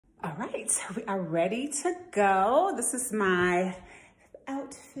All right, so we are ready to go. This is my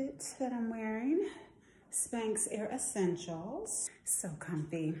outfit that I'm wearing. Spanx Air Essentials. So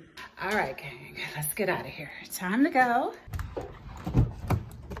comfy. All right, gang, let's get out of here. Time to go.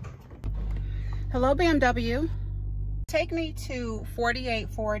 Hello, BMW. Take me to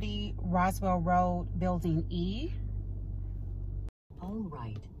 4840 Roswell Road, Building E. All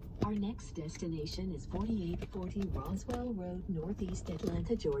right. Our next destination is 4840 Roswell Road, Northeast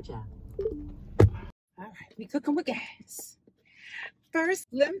Atlanta, Georgia. All right, we cooking with gas. First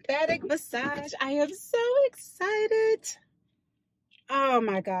lymphatic massage. I am so excited. Oh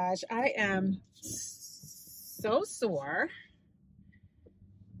my gosh, I am so sore.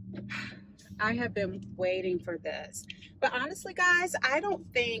 I have been waiting for this. But honestly, guys, I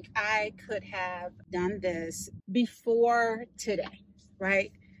don't think I could have done this before today,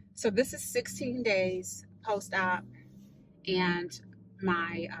 right? So this is 16 days post-op, and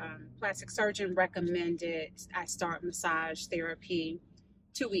my plastic surgeon recommended I start massage therapy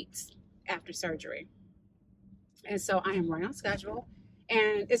 2 weeks after surgery. And so I am right on schedule,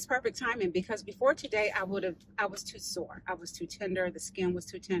 and it's perfect timing because before today I was too sore. I was too tender. The skin was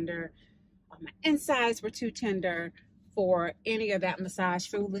too tender. My insides were too tender for any of that massage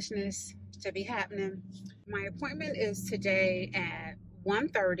foolishness to be happening. My appointment is today at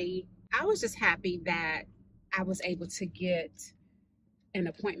 1:30. I was just happy that I was able to get an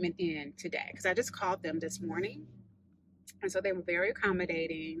appointment in today because I just called them this morning. And so they were very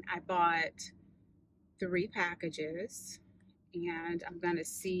accommodating. I bought 3 packages and I'm going to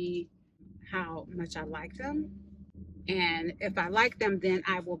see how much I like them. And if I like them, then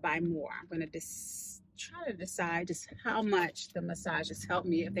I will buy more. I'm going to try to decide just how much the massages help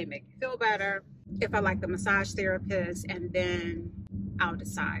me, if they make me feel better, if I like the massage therapist, and then I'll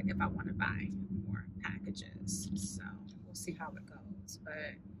decide if I want to buy more packages. So we'll see how it goes.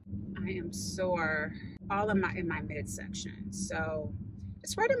 But I am sore all in my midsection. So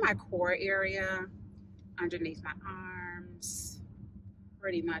it's right in my core area, underneath my arms,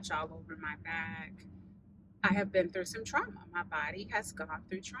 pretty much all over my back. I have been through some trauma. My body has gone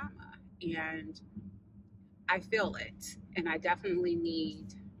through trauma and I feel it. And I definitely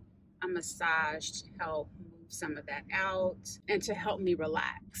need a massage to help move some of that out and to help me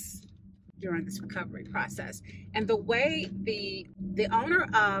relax during this recovery process. And the way the owner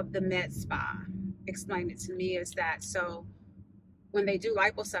of the med spa explained it to me is that, so when they do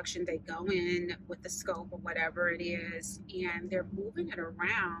liposuction, they go in with the scope or whatever it is, and they're moving it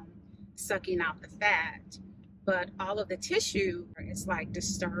around, sucking out the fat. But all of the tissue is like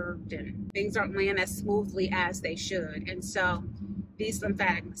disturbed and things aren't laying as smoothly as they should. And so these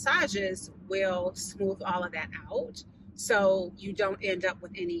lymphatic massages will smooth all of that out, so you don't end up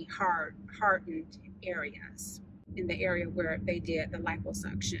with any hardened areas in the area where they did the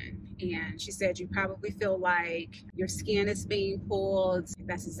liposuction. And she said you probably feel like your skin is being pulled.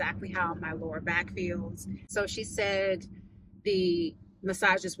 That's exactly how my lower back feels. So she said the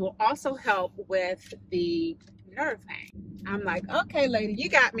massages will also help with the nerve pain. I'm like, okay, lady, you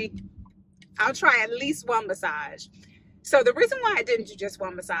got me. I'll try at least one massage. So the reason why I didn't do just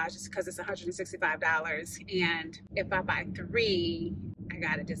one massage is because it's $165. And if I buy 3, I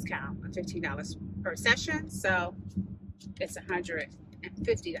got a discount of $15 per session. So it's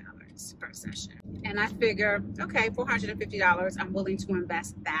 $150 per session. And I figure, okay, $450, I'm willing to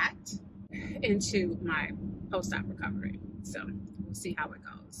invest that into my post-op recovery. So we'll see how it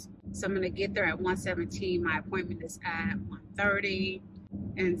goes. So I'm going to get there at 1:17. My appointment is at 1:30.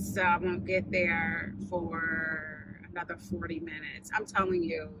 And so I won't get there for another 40 minutes. I'm telling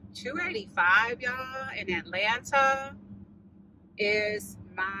you, $285, y'all, in Atlanta is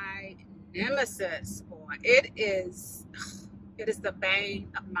my nemesis, boy. It is the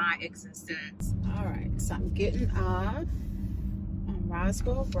bane of my existence. All right, so I'm getting off on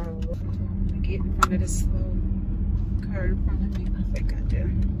Roswell Road. I'm going to get in front of this little car in front of me. I think I do.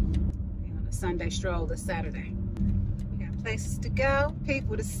 On a Sunday stroll this Saturday. We got places to go,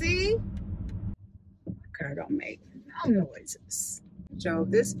 people to see. My car don't make no noises. Drove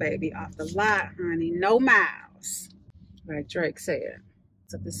this baby off the lot, honey. No miles, like Drake said.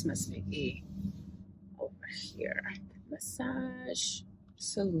 So this must be E over here. Massage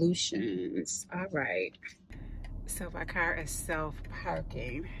Solutions. All right. So my car is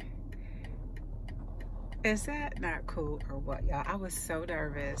self-parking. Is that not cool or what, y'all? I was so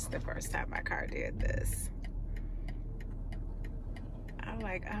nervous the first time my car did this. I'm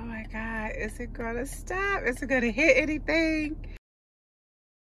like, oh my God, is it gonna stop? Is it gonna hit anything?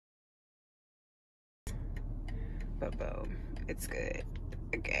 But boom, it's good.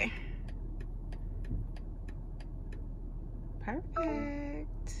 Okay.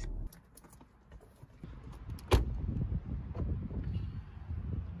 Perfect.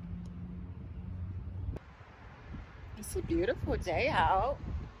 It's a beautiful day out.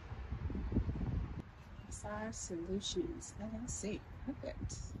 Massage Solutions LLC.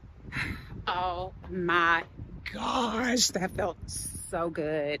 Perfect. Oh my gosh, that felt so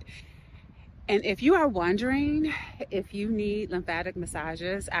good. And if you are wondering if you need lymphatic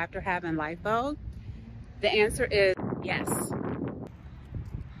massages after having lipo, the answer is yes.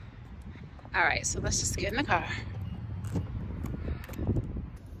 All right, so let's just get in the car.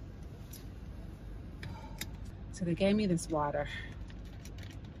 So they gave me this water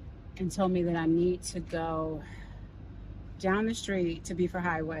and told me that I need to go down the street to Beaver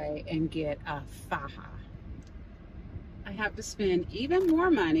Highway and get a Faja. I have to spend even more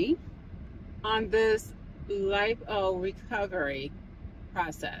money on this lipo recovery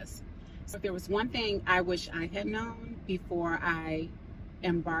process. So if there was one thing I wish I had known before I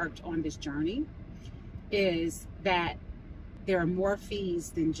embarked on this journey, is that there are more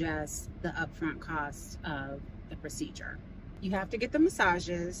fees than just the upfront cost of the procedure. You have to get the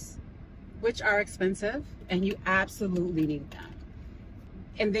massages, which are expensive, and you absolutely need them.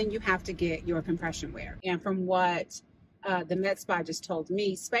 And then you have to get your compression wear. And from what the med spa just told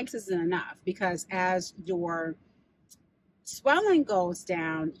me, Spanx isn't enough, because as your swelling goes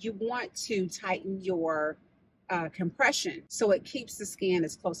down, you want to tighten your compression so it keeps the skin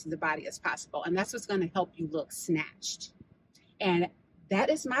as close to the body as possible. And that's what's going to help you look snatched. And that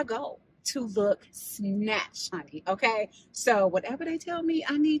is my goal, to look snatched, honey. Okay? So whatever they tell me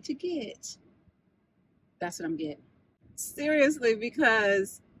I need to get, that's what I'm getting. Seriously,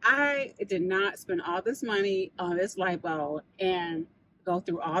 because I did not spend all this money on this lipo and go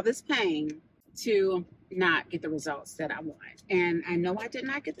through all this pain to not get the results that I want. And I know I did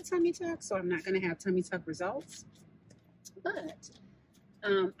not get the tummy tuck, so I'm not going to have tummy tuck results. But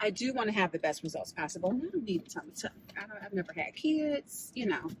I do want to have the best results possible. And I don't need a tummy tuck. I've never had kids. You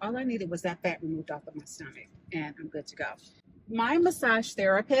know, all I needed was that fat removed off of my stomach, and I'm good to go. My massage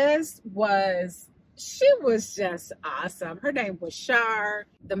therapist she was just awesome. Her name was Shar.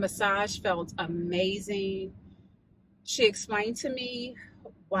 The massage felt amazing. She explained to me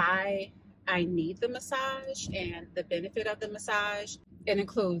why I need the massage and the benefit of the massage. It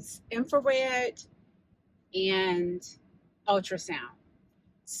includes infrared and ultrasound.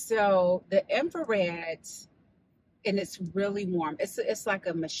 So the infrared, and it's really warm. It's like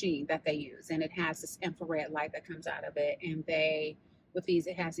a machine that they use, and it has this infrared light that comes out of it. And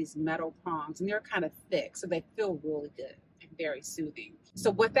it has these metal prongs, and they're kind of thick, so they feel really good and very soothing.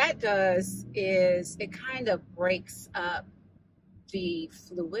 So what that does is it kind of breaks up the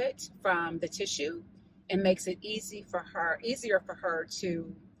fluid from the tissue and makes it easier for her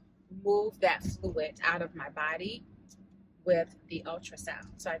to move that fluid out of my body with the ultrasound.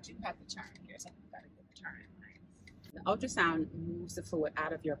 So I do have to turn here, so I've got to get the turn line. The ultrasound moves the fluid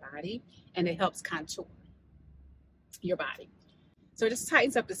out of your body, and it helps contour your body. So it just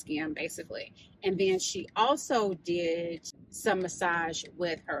tightens up the skin, basically. And then she also did some massage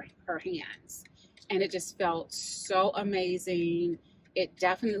with her hands, and it just felt so amazing. It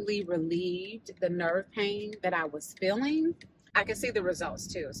definitely relieved the nerve pain that I was feeling. I can see the results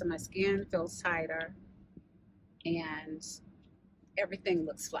too. So my skin feels tighter and everything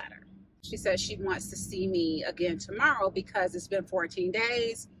looks flatter. She says she wants to see me again tomorrow because it's been 14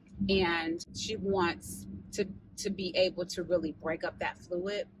 days and she wants to be able to really break up that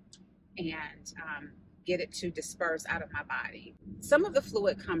fluid and get it to disperse out of my body. Some of the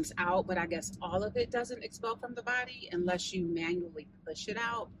fluid comes out, but I guess all of it doesn't expel from the body unless you manually push it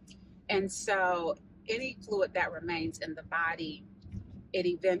out. And so any fluid that remains in the body, it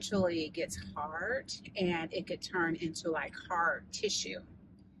eventually gets hard and it could turn into like hard tissue,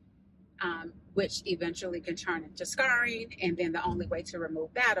 which eventually can turn into scarring. And then the only way to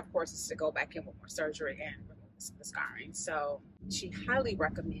remove that, of course, is to go back in with more surgery and remove the scarring. So she highly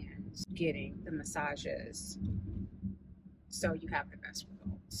recommends getting the massages so you have the best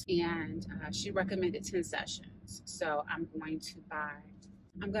results. And she recommended 10 sessions. So I'm going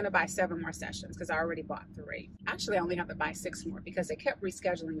to buy 7 more sessions because I already bought 3. Actually, I only have to buy 6 more because they kept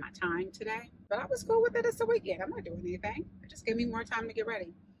rescheduling my time today. But I was cool with it. It's a weekend. I'm not doing anything. It just gave me more time to get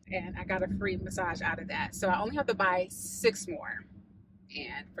ready. And I got a free massage out of that. So I only have to buy 6 more,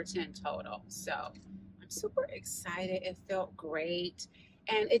 and for 10 total. So I'm super excited. It felt great.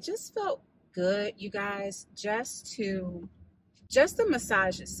 And it just felt good, you guys. Just the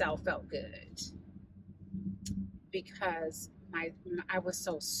massage itself felt good because I was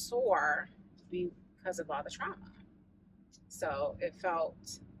so sore because of all the trauma. So it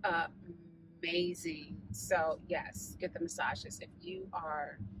felt amazing. So yes, get the massages if you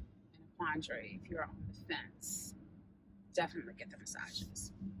are in a quandary, if you're on the fence. definitely get the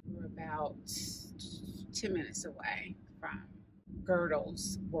massages. We're about 10 minutes away from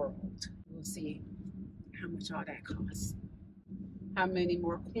Girdle's World. We'll see how much all that costs. How many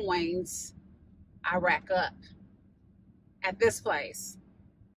more coins I rack up at this place.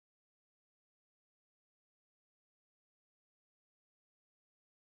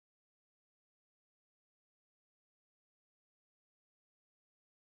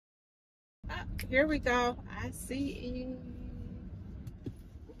 Here we go. I see you.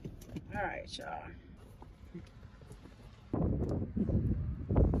 All right, y'all.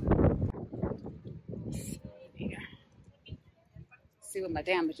 See what my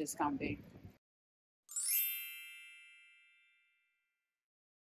damage is gonna be.